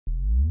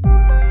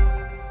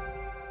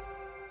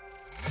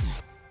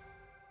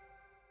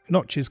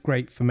Notch is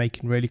great for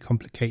making really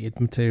complicated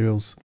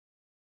materials.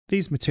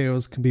 These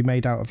materials can be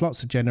made out of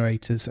lots of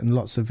generators and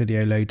lots of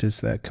video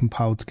loaders that are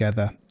compiled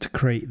together to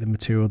create the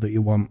material that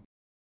you want.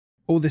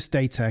 All this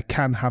data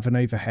can have an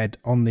overhead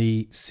on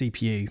the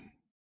CPU.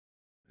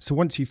 So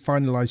once you've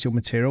finalised your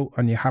material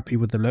and you're happy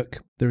with the look,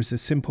 there is a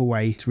simple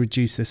way to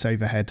reduce this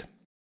overhead.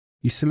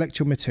 You select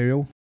your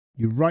material,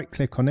 you right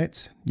click on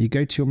it, you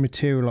go to your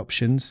material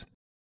options.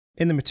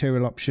 In the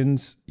material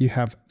options, you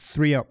have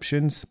 3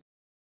 options: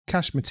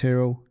 cache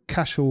material,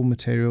 cache all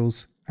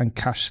materials, and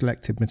cache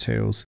selected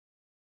materials.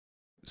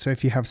 So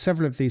if you have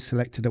several of these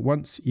selected at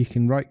once, you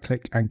can right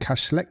click and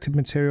cache selected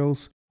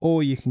materials,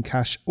 or you can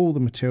cache all the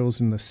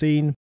materials in the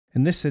scene.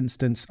 In this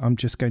instance, I'm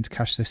just going to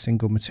cache this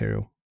single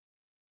material.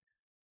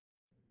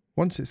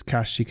 Once it's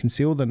cached, you can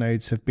see all the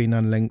nodes have been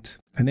unlinked,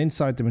 and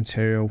inside the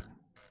material,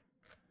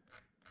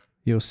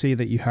 you'll see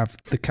that you have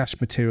the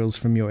cached materials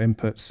from your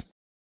inputs.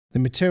 The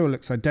material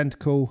looks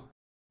identical,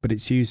 but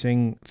it's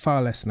using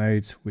far less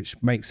nodes,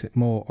 which makes it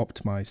more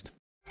optimized.